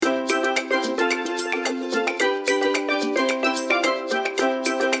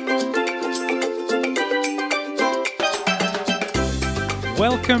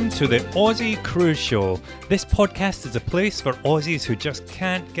Welcome to the Aussie Cruise Show. This podcast is a place for Aussies who just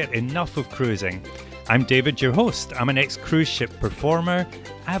can't get enough of cruising. I'm David, your host. I'm an ex-cruise ship performer,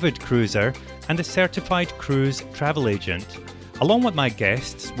 avid cruiser, and a certified cruise travel agent. Along with my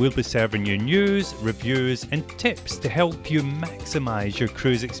guests, we'll be serving you news, reviews, and tips to help you maximise your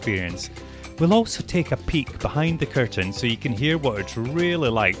cruise experience. We'll also take a peek behind the curtain so you can hear what it's really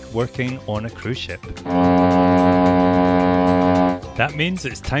like working on a cruise ship. That means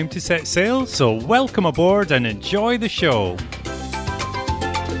it's time to set sail, so welcome aboard and enjoy the show.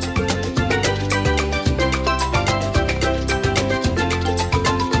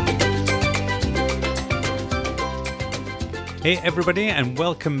 Hey everybody, and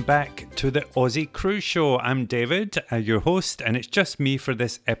welcome back to the Aussie Cruise Show. I'm David, your host, and it's just me for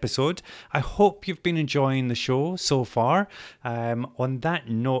this episode. I hope you've been enjoying the show so far. On that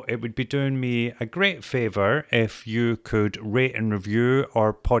note, it would be doing me a great favour if you could rate and review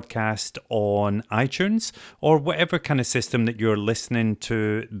our podcast on iTunes or whatever kind of system that you're listening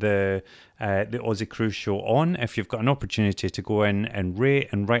to the Aussie Cruise Show on. If you've got an opportunity to go in and rate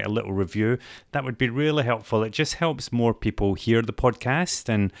and write a little review, that would be really helpful. It just helps more people hear the podcast,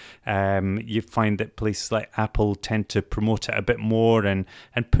 and you find that places like Apple tend to promote it a bit more and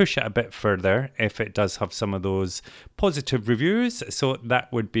push it a bit further if it does have some of those positive reviews. So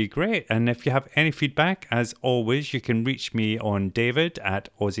that would be great. And if you have any feedback, as always, you can reach me on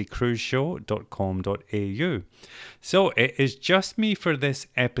david@aussiecruiseshow.com.au. So it is just me for this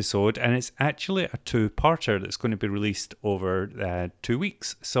episode, and it's actually a two-parter that's going to be released over 2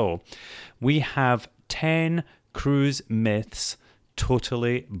 weeks. So we have 10 cruise myths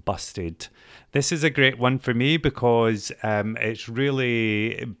totally busted. This is a great one for me because it's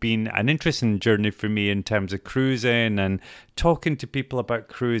really been an interesting journey for me in terms of cruising and talking to people about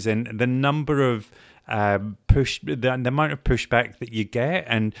cruising. The number of the amount of pushback that you get,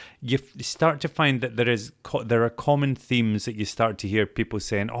 and you start to find that there are common themes that you start to hear people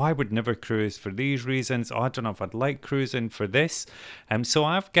saying, oh, I would never cruise for these reasons. Oh, I don't know if I'd like cruising for this. So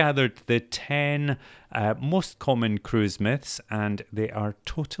I've gathered the 10 most common cruise myths, and they are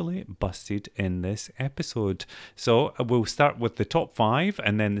totally busted in this episode. So we'll start with the top 5,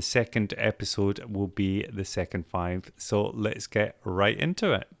 and then the second episode will be the second 5. So let's get right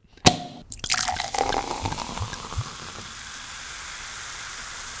into it.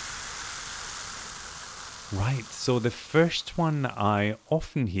 Right, so the first one that I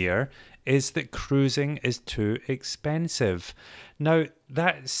often hear is that cruising is too expensive. Now,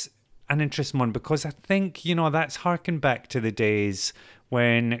 that's an interesting one because I think, that's harking back to the days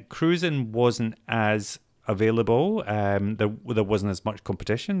when cruising wasn't as available. There wasn't as much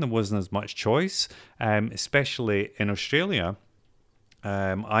competition, there wasn't as much choice, especially in Australia.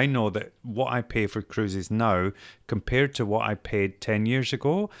 I know that what I pay for cruises now compared to what I paid 10 years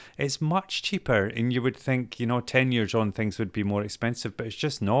ago, it's much cheaper. And you would think, 10 years on things would be more expensive, but it's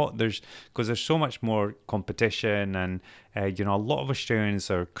just not. Because there's so much more competition, and a lot of Australians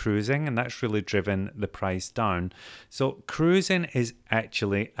are cruising, and that's really driven the price down. So cruising is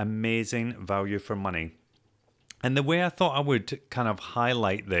actually amazing value for money. And the way I thought I would kind of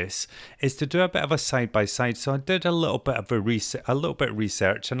highlight this is to do a bit of a side-by-side. So I did a little bit of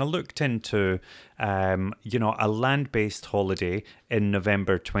research, and I looked into, a land-based holiday in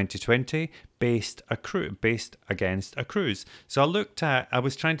November 2020 based against a cruise. So I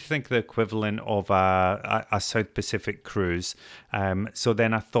was trying to think of the equivalent of a South Pacific cruise. So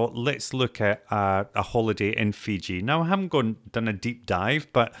then I thought, let's look at a holiday in Fiji. Now I haven't done a deep dive,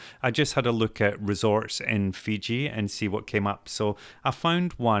 but I just had a look at resorts in Fiji and see what came up. So I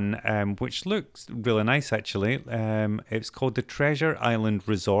found one which looks really nice actually. It's called the Treasure Island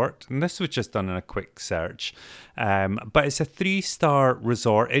Resort, and this was just done in a quick search. But it's a 3-star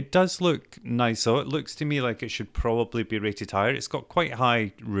resort. It does look nice, so it looks to me like it should probably be rated higher. It's got quite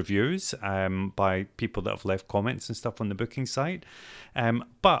high reviews by people that have left comments and stuff on the booking site.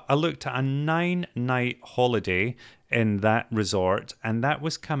 But I looked at a 9-night holiday in that resort, and that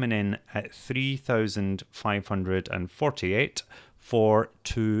was coming in at $3,548 for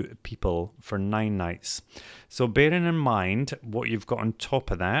 2 people for 9 nights. So bearing in mind what you've got on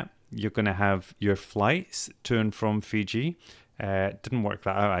top of that, you're going to have your flights to and from Fiji. Didn't work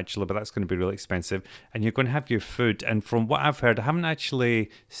that out actually, but that's going to be really expensive. And you're going to have your food. And from what I've heard, I haven't actually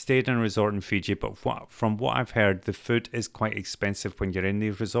stayed in a resort in Fiji, but from what I've heard, the food is quite expensive when you're in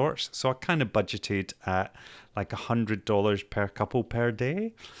these resorts. So I kind of budgeted at like $100 per couple per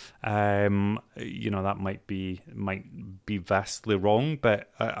day. That might be vastly wrong,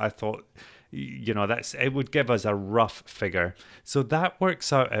 but I thought, it would give us a rough figure. So that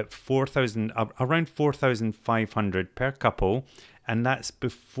works out at around 4,500 per couple. and that's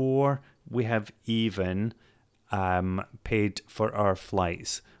before we have even paid for our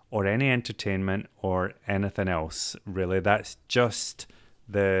flights or any entertainment or anything else. Really, that's just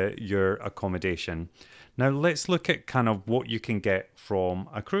your accommodation. Now let's look at kind of what you can get from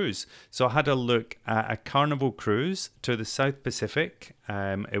a cruise. So I had a look at a Carnival cruise to the South Pacific.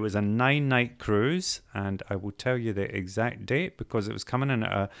 It was a 9-night cruise, and I will tell you the exact date because it was coming in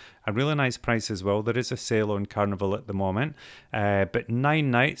at a really nice price as well. There is a sale on Carnival at the moment, but 9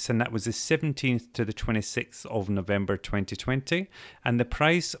 nights, and that was the 17th to the 26th of November 2020. And the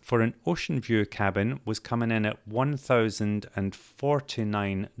price for an ocean view cabin was coming in at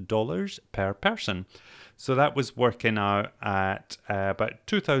 $1,049 per person. So that was working out at about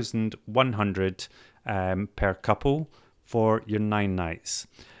 $2,100 per couple for your 9 nights.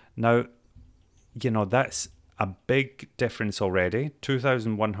 Now, that's a big difference already,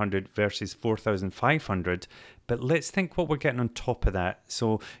 2,100 versus 4,500. But let's think what we're getting on top of that.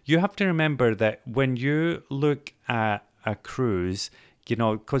 So you have to remember that when you look at a cruise,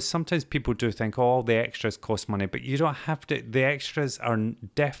 because sometimes people do think, oh, all the extras cost money, but you don't have to. The extras are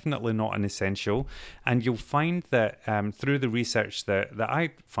definitely not an essential. And you'll find that through the research that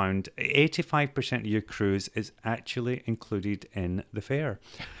I found, 85% of your cruise is actually included in the fare.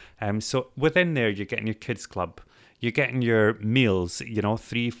 So within there, you're getting your kids club. You're getting your meals,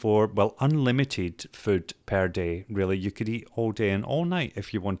 3, 4, unlimited food per day, really. You could eat all day and all night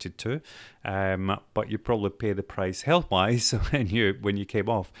if you wanted to, but you probably pay the price health-wise when you came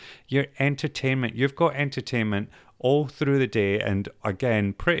off. Your entertainment, you've got entertainment all through the day and,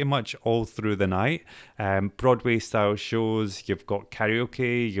 again, pretty much all through the night. Broadway-style shows, you've got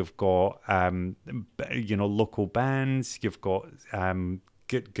karaoke, you've got, local bands, you've got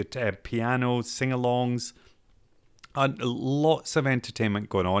good pianos, sing-alongs, lots of entertainment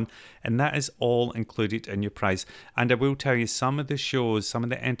going on, and that is all included in your price. And I will tell you, some of the shows, some of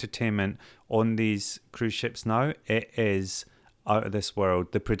the entertainment on these cruise ships now, it is out of this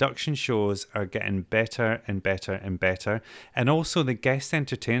world. The production shows are getting better and better and better, and also the guest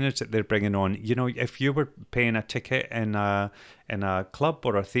entertainers that they're bringing on. If you were paying a ticket in a club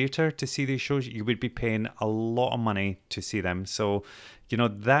or a theatre to see these shows, you would be paying a lot of money to see them. So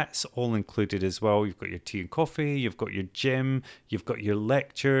that's all included as well. You've got your tea and coffee, you've got your gym, you've got your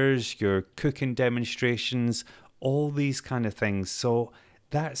lectures, your cooking demonstrations, all these kind of things. So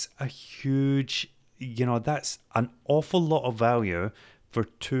that's a huge, that's an awful lot of value for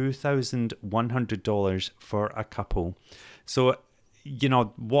 $2,100 for a couple. So,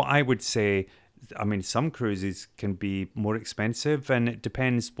 what I would say, some cruises can be more expensive, and it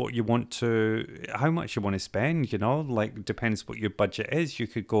depends how much you want to spend, depends what your budget is. You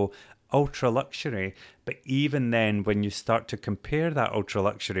could go ultra luxury, but even then, when you start to compare that ultra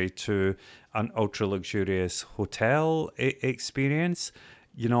luxury to an ultra luxurious hotel experience,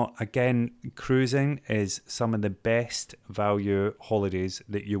 again, cruising is some of the best value holidays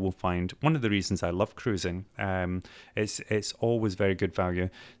that you will find. One of the reasons I love cruising, it's always very good value.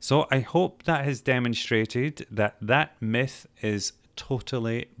 So I hope that has demonstrated that myth is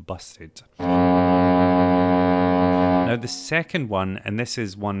totally busted. Now, the second one, and this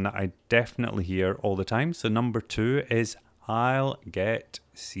is one that I definitely hear all the time, so number 2 is, I'll get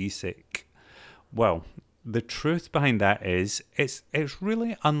seasick. Well, the truth behind that is it's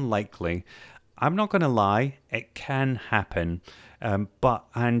really unlikely. I'm not going to lie, it can happen. I've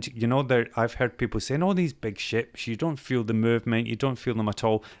heard people saying, oh, these big ships, you don't feel the movement, you don't feel them at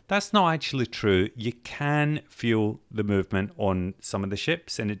all. That's not actually true. You can feel the movement on some of the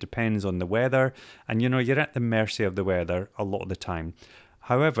ships, and it depends on the weather. And, you're at the mercy of the weather a lot of the time.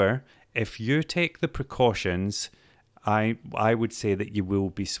 However, if you take the precautions, I would say that you will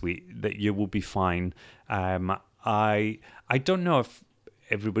be sweet, that you will be fine. I don't know if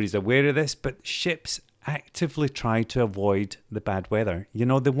everybody's aware of this, but ships actively try to avoid the bad weather. They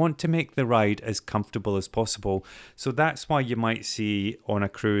want to make the ride as comfortable as possible. So that's why you might see on a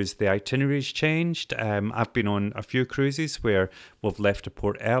cruise the itineraries changed. I've been on a few cruises where we've left a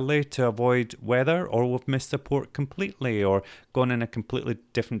port early to avoid weather, or we've missed a port completely or gone in a completely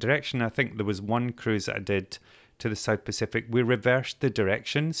different direction. I think there was one cruise that I did to the South Pacific. We reversed the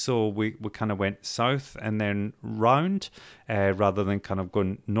direction, so we kind of went south and then round rather than kind of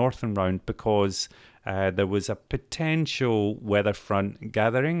going north and round, because there was a potential weather front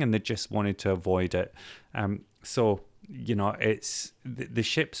gathering and they just wanted to avoid it. It's the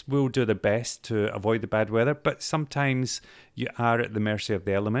ships will do their best to avoid the bad weather, but sometimes you are at the mercy of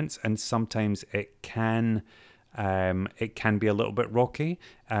the elements, and sometimes it can It can be a little bit rocky,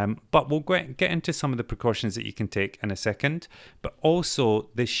 but we'll get into some of the precautions that you can take in a second. But also,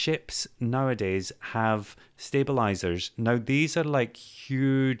 the ships nowadays have stabilizers. Now, these are like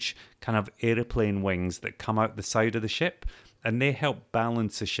huge kind of airplane wings that come out the side of the ship, and they help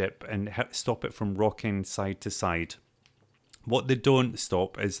balance the ship and stop it from rocking side to side. What they don't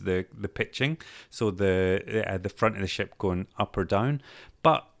stop is the pitching, so the front of the ship going up or down.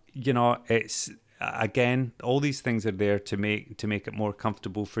 But it's again, all these things are there to make it more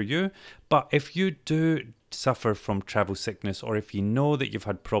comfortable for you. But if you do suffer from travel sickness, or if you know that you've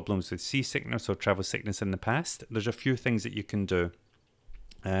had problems with seasickness or travel sickness in the past, there's a few things that you can do.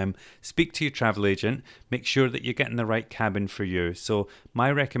 Speak to your travel agent, make sure that you're getting the right cabin for you. So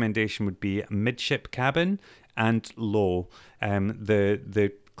my recommendation would be a midship cabin and low.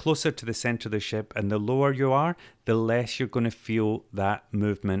 The closer to the center of the ship and the lower you are, the less you're going to feel that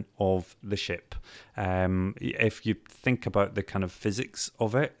movement of the ship. If you think about the kind of physics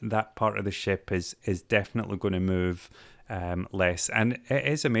of it, that part of the ship is definitely going to move less. And it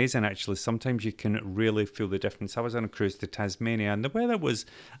is amazing, actually. Sometimes you can really feel the difference. I was on a cruise to Tasmania, and the weather was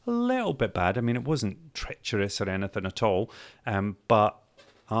a little bit bad. I mean, it wasn't treacherous or anything at all, but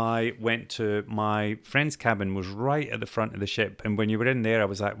I went to my friend's cabin, was right at the front of the ship, and when you were in there, I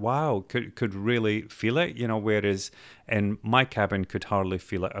was like, wow, could really feel it, whereas in my cabin could hardly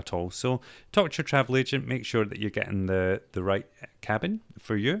feel it at all. So talk to your travel agent, make sure that you're getting the right cabin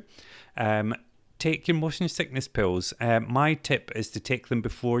for you. Take your motion sickness pills. My tip is to take them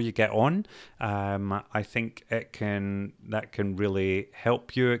before you get on. I think that can really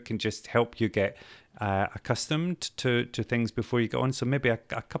help you. It can just help you get accustomed to things before you get on. So maybe a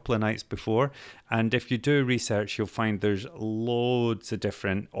couple of nights before. And if you do research, you'll find there's loads of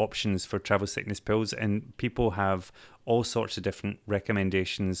different options for travel sickness pills, and people have all sorts of different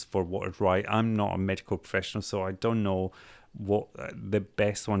recommendations for what is right. I'm not a medical professional, so I don't know what the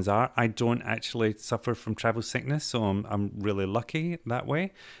best ones are. I don't actually suffer from travel sickness, so I'm really lucky that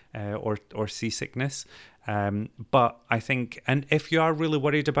way, or seasickness. But I think, and if you are really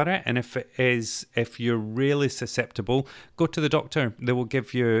worried about it, and if you're really susceptible, go to the doctor. They'll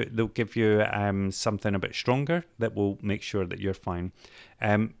give you something a bit stronger that will make sure that you're fine.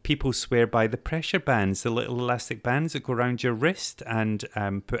 People swear by the pressure bands, the little elastic bands that go around your wrist and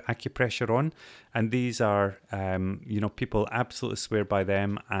put acupressure on. And these are, people absolutely swear by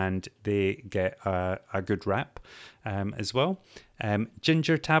them, and they get a good rap as well.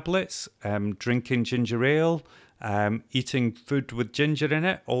 Ginger tablets, drinking ginger ale, eating food with ginger in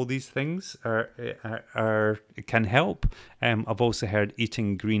it, all these things can help. I've also heard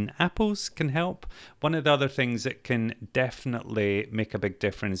eating green apples can help. One of the other things that can definitely make a big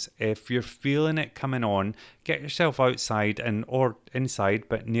difference, if you're feeling it coming on, get yourself outside or inside,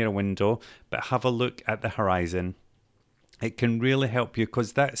 but near a window, but have a look at the horizon. It can really help you,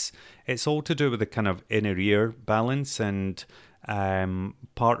 because it's all to do with the kind of inner ear balance, and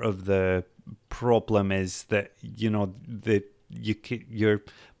part of the problem is that your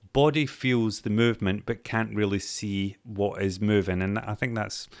body feels the movement but can't really see what is moving, and I think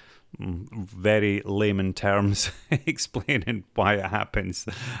that's very layman terms explaining why it happens.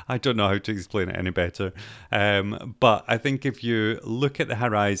 I don't know how to explain it any better, but I think if you look at the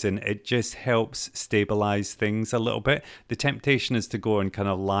horizon, it just helps stabilize things a little bit. The temptation is to go and kind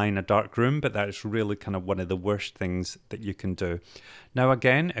of lie in a dark room, but that's really kind of one of the worst things that you can do. Now,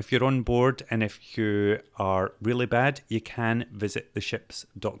 again, if you're on board and if you are really bad, you can visit the ship's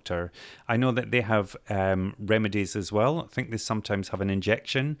doctor. I know that they have remedies as well. I think they sometimes have an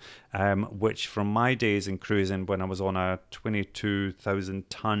injection, which from my days in cruising, when I was on a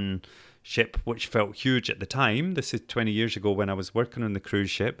 22,000-ton ship, which felt huge at the time, this is 20 years ago when I was working on the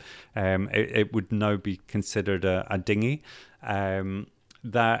cruise ship, it would now be considered a dinghy.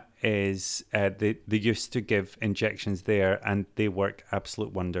 That is, they used to give injections there, and they work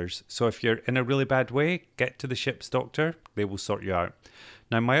absolute wonders. So if you're in a really bad way, get to the ship's doctor. They will sort you out.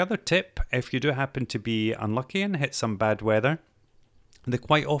 Now, my other tip, if you do happen to be unlucky and hit some bad weather, they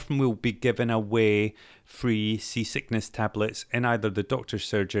quite often will be giving away free seasickness tablets in either the doctor's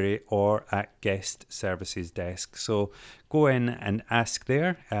surgery or at guest services desk. So go in and ask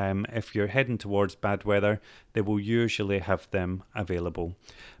there. If you're heading towards bad weather, they will usually have them available.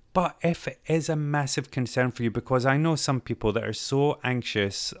 But if it is a massive concern for you, because I know some people that are so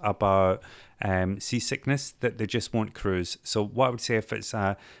anxious about seasickness that they just won't cruise. So what I would say, if it's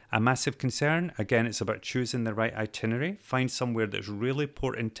a massive concern, again, it's about choosing the right itinerary. Find somewhere that's really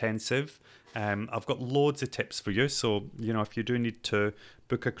port intensive. I've got loads of tips for you. So, if you do need to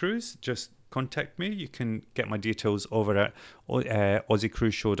book a cruise, just contact me, you can get my details over at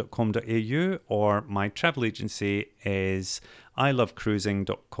aussiecruiseshow.com.au, or my travel agency is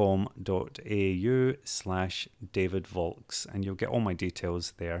ilovecruising.com.au/David Volks, and you'll get all my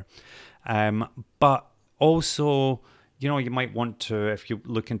details there. But also, you might want to, if you're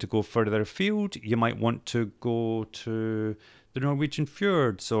looking to go further afield, you might want to go to the Norwegian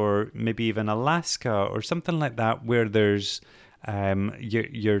fjords, or maybe even Alaska or something like that, where there's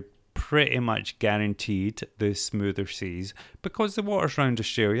you're pretty much guaranteed the smoother seas, because the waters around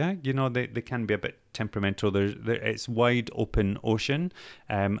Australia, they can be a bit temperamental. It's wide open ocean,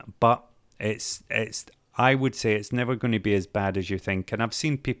 but it's I would say it's never going to be as bad as you think. And I've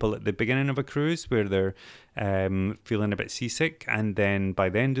seen people at the beginning of a cruise where they're feeling a bit seasick, and then by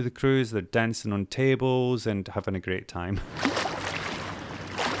the end of the cruise, they're dancing on tables and having a great time.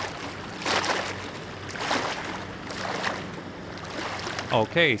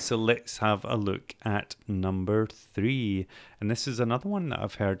 Okay, so let's have a look at number 3. And this is another one that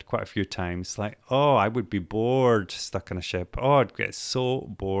I've heard quite a few times. Like, oh, I would be bored stuck on a ship. Oh, I'd get so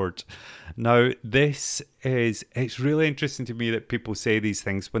bored. Now, it's really interesting to me that people say these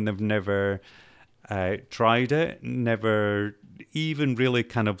things when they've never tried it, never even really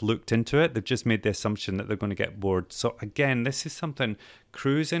kind of looked into it. They've just made the assumption that they're going to get bored. So again, this is something,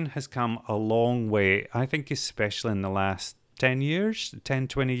 cruising has come a long way. I think especially in the last 10 years, 10,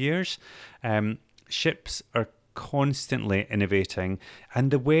 20 years, ships are constantly innovating. And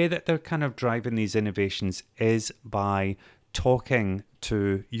the way that they're kind of driving these innovations is by talking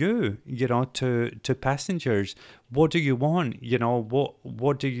to you, to passengers. What do you want?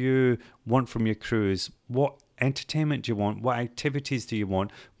 What do you want from your cruise? What entertainment do you want? What activities do you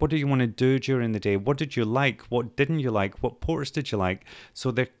want? What do you want to do during the day? What did you like? What didn't you like? What ports did you like? So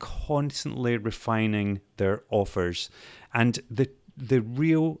they're constantly refining their offers. And the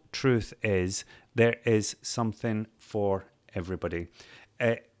real truth is there is something for everybody.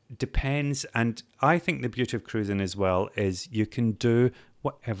 It depends, and I think the beauty of cruising as well is you can do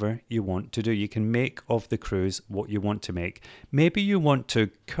whatever you want to do. You can make of the cruise what you want to make. Maybe you want to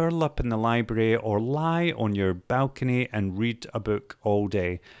curl up in the library or lie on your balcony and read a book all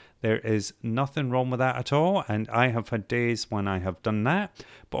day. There is nothing wrong with that at all, and I have had days when I have done that,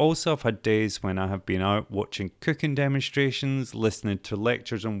 but also I've had days when I have been out watching cooking demonstrations, listening to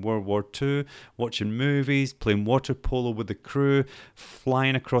lectures on World War II, watching movies, playing water polo with the crew,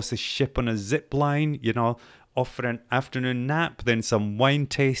 flying across the ship on a zip line, off for an afternoon nap, then some wine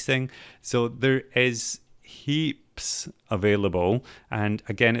tasting. So there is heaps available, and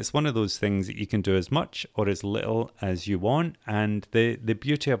again, it's one of those things that you can do as much or as little as you want. And the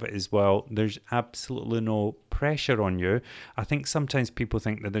beauty of it as well, there's absolutely no pressure on you. I think sometimes people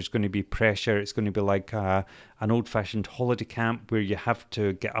think that there's going to be pressure. It's going to be like an old-fashioned holiday camp where you have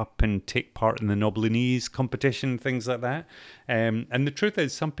to get up and take part in the Noblinese competition, things like that. And the truth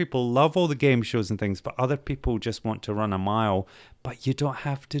is, some people love all the game shows and things, but other people just want to run a mile. But you don't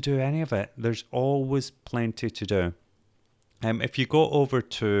have to do any of it. There's always plenty to do. If you go over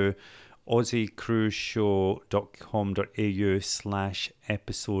to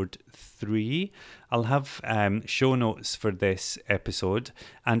aussiecruiseshow.com.au/episode 3, I'll have show notes for this episode,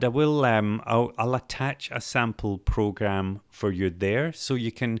 and I will I'll attach a sample program for you there, so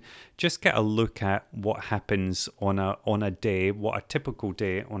you can just get a look at what happens on a day, what a typical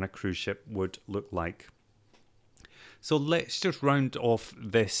day on a cruise ship would look like. So let's just round off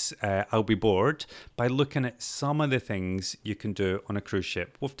this I'll be bored by looking at some of the things you can do on a cruise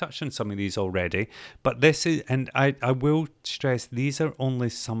ship. We've touched on some of these already, but this is, and I will stress, these are only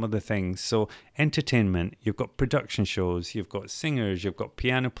some of the things. So entertainment, you've got production shows, you've got singers, you've got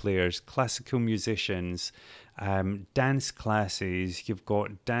piano players, classical musicians, dance classes, you've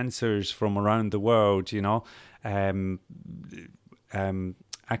got dancers from around the world,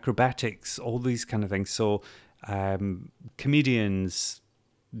 acrobatics, all these kind of things. So comedians,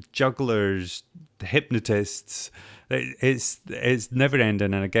 jugglers, hypnotists, it's never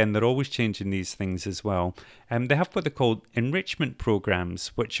ending. And again, they're always changing these things as well. They have what they call enrichment programs,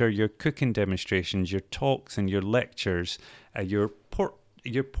 which are your cooking demonstrations, your talks and your lectures, your port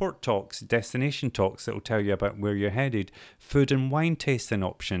talks, destination talks that will tell you about where you're headed, food and wine tasting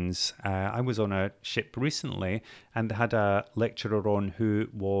options. I was on a ship recently and they had a lecturer on who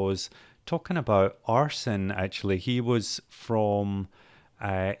was talking about arson. Actually, he was from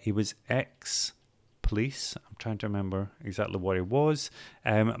he was ex police. I'm trying to remember exactly what it was.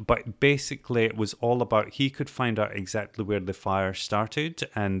 But basically, it was all about, he could find out exactly where the fire started,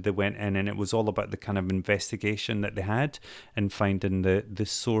 and they went in, and it was all about the kind of investigation that they had and finding the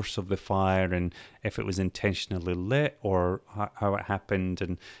source of the fire and if it was intentionally lit or how it happened.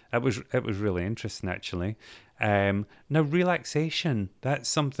 And it was really interesting, actually. Now, relaxation, that's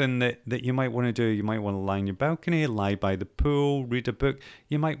something that you might want to do. You might want to lie on your balcony, lie by the pool, read a book.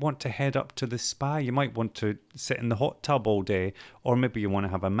 You might want to head up to the spa. You might want to sit in the hot tub all day, or maybe you want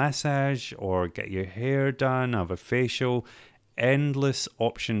to have a massage or get your hair done, have a facial. Endless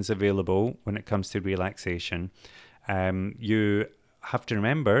options available when it comes to relaxation. You have to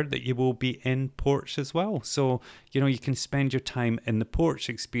remember that you will be in ports as well. So, you can spend your time in the ports,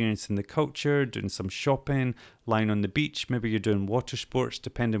 experiencing the culture, doing some shopping, lying on the beach. Maybe you're doing water sports,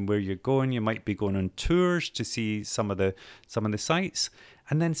 depending where you're going. You might be going on tours to see some of the sites.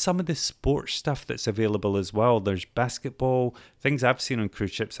 And then some of the sports stuff that's available as well. There's basketball, things I've seen on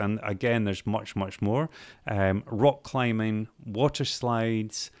cruise ships. And again, there's much, much more. Rock climbing, water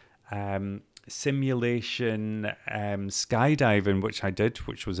slides, simulation, skydiving, which I did,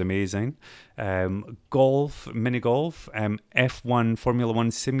 which was amazing. Golf, mini golf, F1, Formula One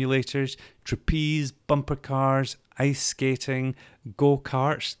simulators, trapeze, bumper cars, ice skating,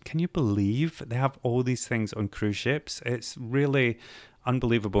 go-karts. Can you believe they have all these things on cruise ships? It's really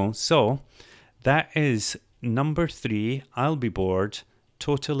unbelievable. So that is number 3. I'll be bored,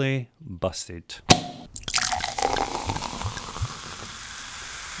 totally busted.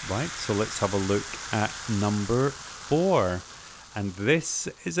 Right, so let's have a look at number 4. And this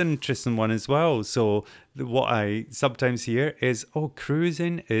is an interesting one as well. So what I sometimes hear is,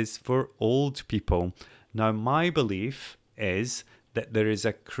 cruising is for old people. Now, my belief is that there is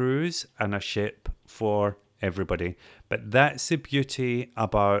a cruise and a ship for everybody. But that's the beauty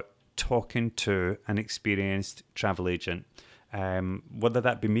about talking to an experienced travel agent. Whether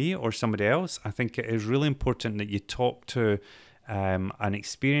that be me or somebody else, I think it is really important that you talk to an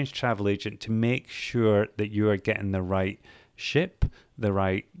experienced travel agent to make sure that you are getting the right ship, the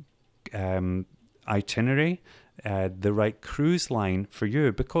right itinerary, the right cruise line for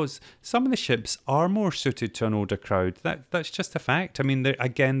you, because some of the ships are more suited to an older crowd. That's just a fact. I mean, there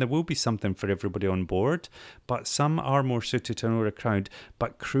will be something for everybody on board, but some are more suited to an older crowd.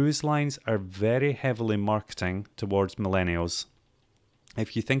 But cruise lines are very heavily marketing towards millennials.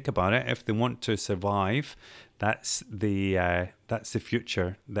 If you think about it, if they want to survive, that's the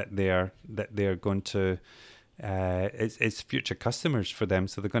future that they're going to. It's future customers for them,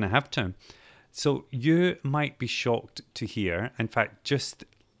 so they're going to have to. So you might be shocked to hear. In fact, just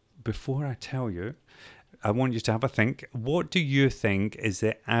before I tell you, I want you to have a think. What do you think is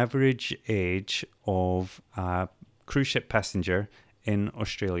the average age of a cruise ship passenger in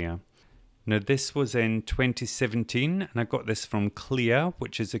Australia? Now, this was in 2017, and I got this from CLIA,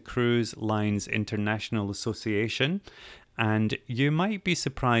 which is the Cruise Lines International Association. And you might be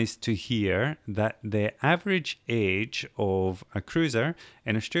surprised to hear that the average age of a cruiser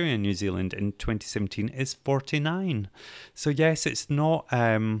in Australia and New Zealand in 2017 is 49. So yes, it's not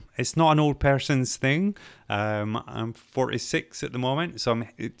an old person's thing. I'm 46 at the moment, so I'm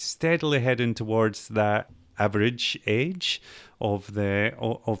steadily heading towards that average age of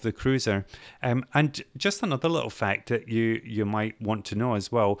the cruiser. And just another little fact that you might want to know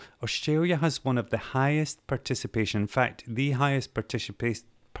as well, Australia has one of the highest participation, in fact, the highest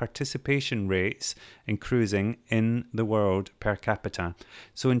participation rates in cruising in the world per capita.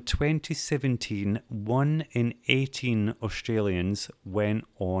 So in 2017, 1 in 18 Australians went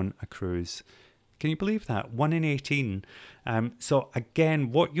on a cruise. Can you believe that? 1 in 18. So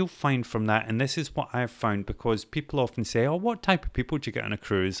again, what you'll find from that, and this is what I've found, because people often say, what type of people do you get on a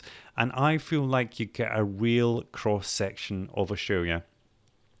cruise? And I feel like you get a real cross-section of Australia,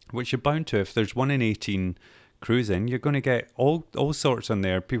 which you're bound to. If there's 1 in 18 cruising, you're going to get all sorts on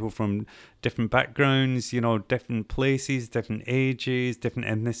there. People from different backgrounds, different places, different ages, different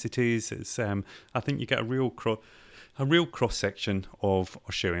ethnicities. It's I think you get a real cross-section of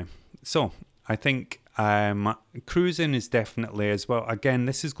Australia. So I think cruising is definitely as well. Again,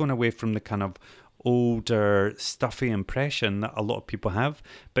 this is going away from the kind of older, stuffy impression that a lot of people have.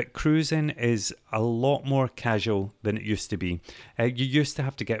 But cruising is a lot more casual than it used to be. You used to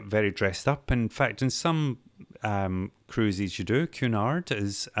have to get very dressed up. In fact, in some cruises you do, Cunard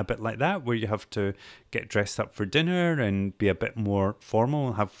is a bit like that, where you have to get dressed up for dinner and be a bit more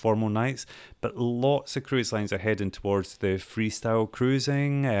formal, have formal nights. But lots of cruise lines are heading towards the freestyle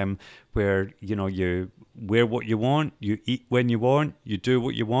cruising, where you wear what you want, you eat when you want, you do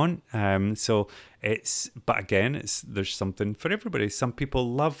what you want. But again, there's something for everybody. Some people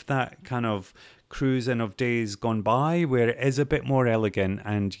love that kind of cruising of days gone by where it is a bit more elegant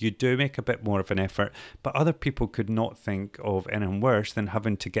and you do make a bit more of an effort, but other people could not think of anything worse than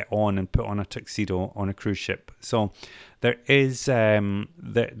having to get on and put on a tuxedo on a cruise ship. So there is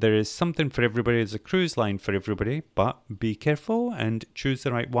something for everybody. There's a cruise line for everybody, but be careful and choose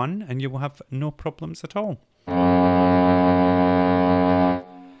the right one and you will have no problems at all.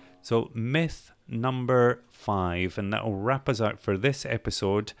 So myth number 5, and that'll wrap us out for this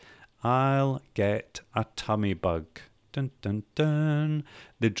episode. I'll get a tummy bug. Dun, dun, dun.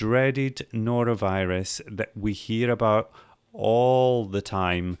 The dreaded norovirus that we hear about all the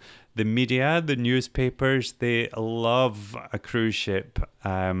time. The media, the newspapers, they love a cruise ship,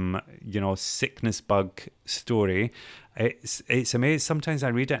 sickness bug story. It's amazing. Sometimes I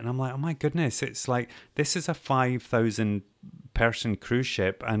read it and I'm like, oh my goodness, it's like this is a 5,000 person cruise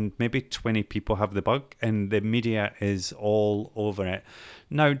ship and maybe 20 people have the bug and the media is all over it.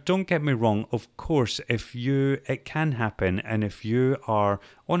 Now, don't get me wrong. Of course, it can happen, and if you are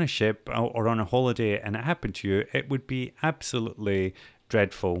on a ship or on a holiday and it happened to you, it would be absolutely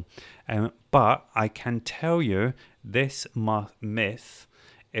dreadful. But I can tell you this myth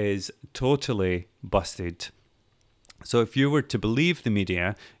is totally busted. So if you were to believe the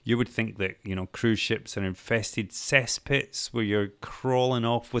media, you would think that, cruise ships are infested cesspits where you're crawling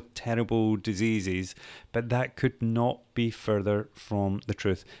off with terrible diseases, but that could not be further from the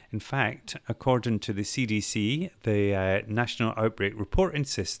truth. In fact, according to the CDC, the National Outbreak Reporting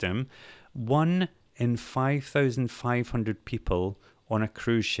System, 1 in 5,500 people on a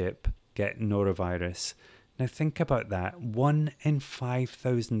cruise ship get norovirus. Now think about that, 1 in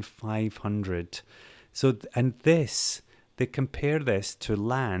 5,500. So, and they compare this to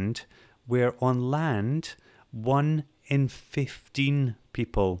land, where on land, 1 in 15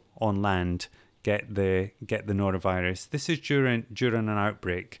 people on land get the norovirus. This is during an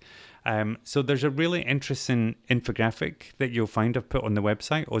outbreak. So there's a really interesting infographic that you'll find I've put on the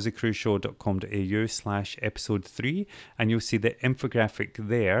website, aussiecruiseshow.com.au/episode 3, and you'll see the infographic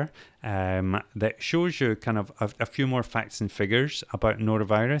there that shows you kind of a few more facts and figures about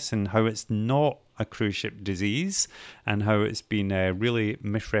norovirus and how it's not a cruise ship disease and how it's been really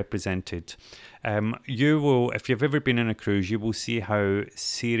misrepresented. You will, if you've ever been on a cruise, you will see how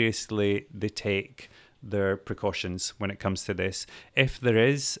seriously they take their precautions when it comes to this. If there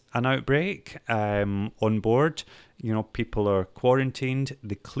is an outbreak on board, people are quarantined.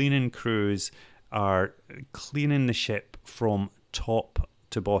 The cleaning crews are cleaning the ship from top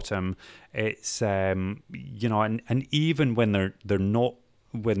to bottom. It's and even when they're not,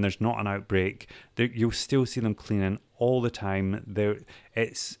 when there's not an outbreak, you'll still see them cleaning all the time.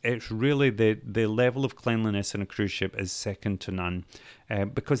 It's really the level of cleanliness in a cruise ship is second to none,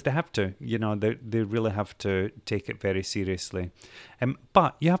 because they have to, they really have to take it very seriously.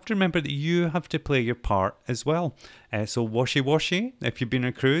 But you have to remember that you have to play your part as well. So washy, if you've been on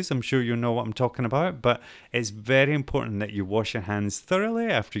a cruise, I'm sure you know what I'm talking about, but it's very important that you wash your hands thoroughly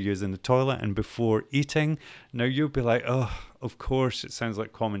after using the toilet and before eating. Now you'll be like, oh, of course, it sounds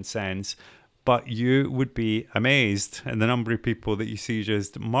like common sense, but you would be amazed at the number of people that you see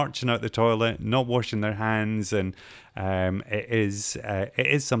just marching out the toilet, not washing their hands, and it is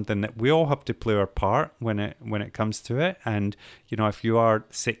something that we all have to play our part when it comes to it. And if you are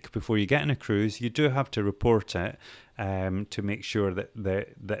sick before you get on a cruise, you do have to report it to make sure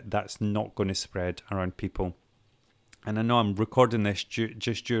that's not going to spread around people. And I know I'm recording this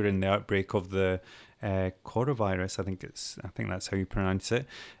just during the outbreak of the coronavirus. I think that's how you pronounce it.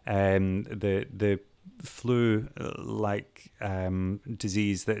 The flu-like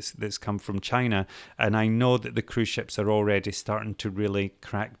disease that's come from China, and I know that the cruise ships are already starting to really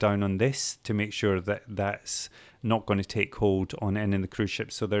crack down on this to make sure that that's not going to take hold on any of the cruise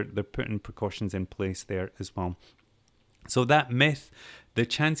ships. So they're putting precautions in place there as well. So that myth, the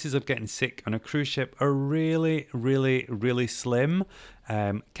chances of getting sick on a cruise ship are really, really, really slim.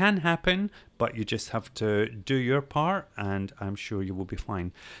 Can happen, but you just have to do your part, and I'm sure you will be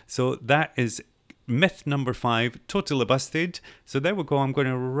fine. So that is myth number 5, totally busted. So there we go. I'm going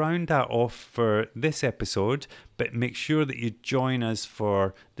to round that off for this episode, but make sure that you join us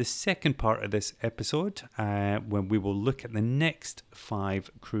for the second part of this episode, when we will look at the next 5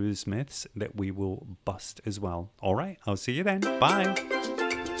 cruise myths that we will bust as well. All right, I'll see you then. Bye.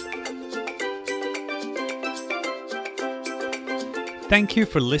 Thank you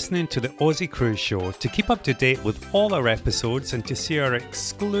for listening to the Aussie Cruise Show. To keep up to date with all our episodes and to see our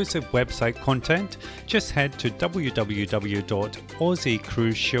exclusive website content, just head to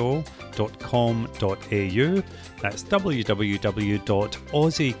www.aussiecruiseshow.com.au. That's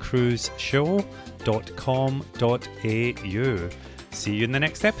www.aussiecruiseshow.com.au. See you in the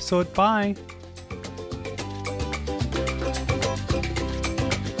next episode. Bye.